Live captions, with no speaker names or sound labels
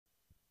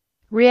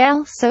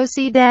Real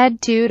Sociedad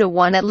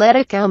 2-1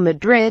 Atletico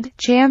Madrid,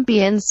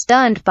 champions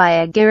stunned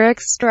by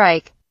Agirretxe's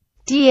strike.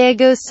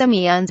 Diego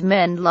Simeone's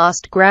men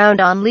lost ground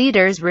on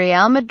leaders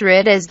Real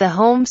Madrid as the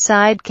home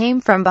side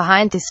came from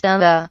behind to stun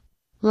the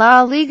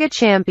La Liga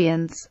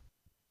champions.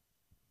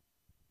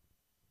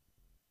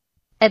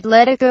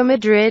 Atletico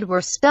Madrid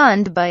were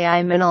stunned by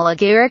Imanol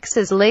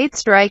Agirretxe's late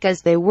strike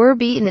as they were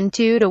beaten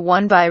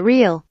 2-1 by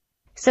Real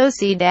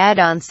Sociedad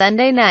on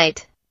Sunday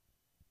night.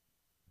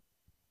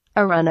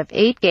 A run of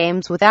 8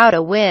 games without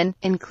a win,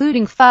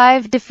 including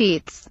 5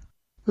 defeats,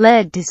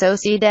 led to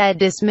Sociedad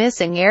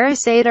dismissing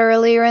Arrasate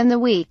earlier in the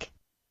week,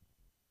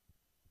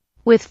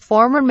 with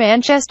former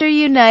Manchester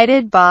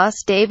United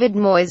boss David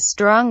Moyes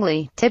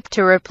strongly tipped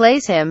to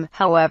replace him.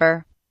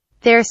 However,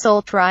 their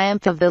sole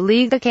triumph of the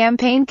Liga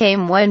campaign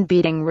came when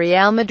beating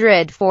Real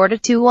Madrid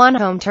 4-2 on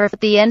home turf at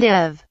the end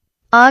of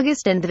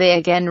August, and they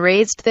again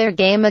raised their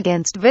game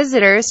against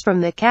visitors from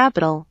the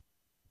capital.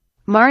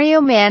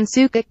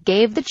 Mandzukic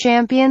gave the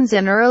champions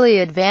an early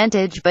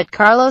advantage, but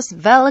Carlos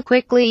Vela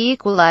quickly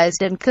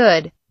equalized and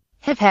could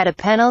have had a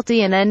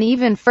penalty in an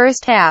even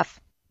first half.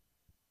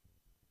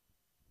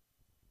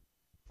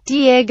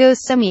 Diego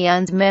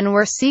Simeone's men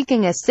were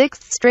seeking a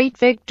 6th straight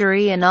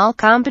victory in all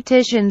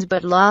competitions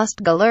but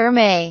lost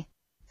Guilherme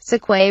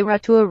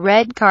Sequeira to a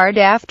red card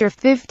after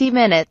 50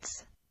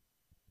 minutes.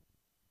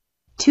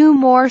 2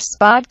 more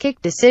spot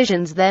kick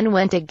decisions then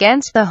went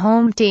against the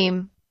home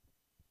team,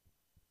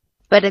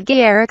 but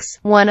Agirretxe,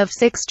 one of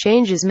 6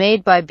 changes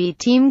made by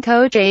B-team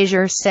coach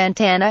Jair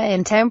Santana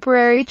in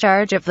temporary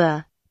charge of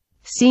the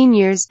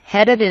seniors,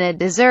 headed in a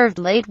deserved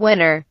late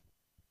winner.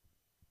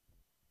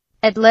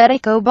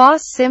 Atletico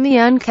boss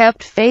Simeone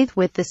kept faith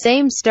with the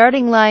same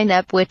starting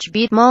lineup which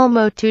beat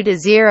Malmo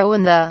 2-0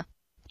 in the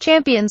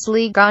Champions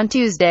League on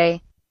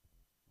Tuesday,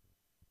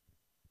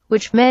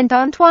 which meant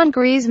Antoine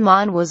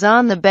Griezmann was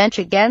on the bench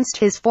against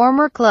his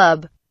former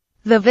club.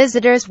 The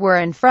visitors were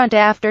in front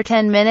after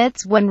 10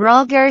 minutes when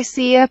Raul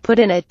Garcia put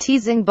in a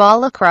teasing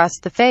ball across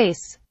the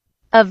face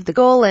of the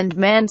goal and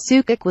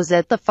Mandzukic was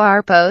at the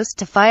far post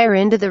to fire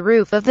into the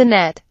roof of the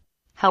net.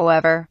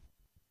 However,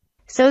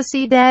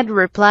 Sociedad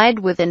replied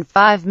within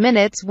 5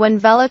 minutes when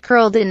Vela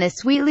curled in a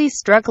sweetly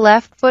struck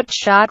left-foot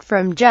shot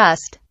from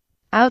just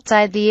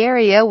outside the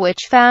area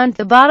which found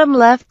the bottom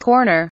left corner.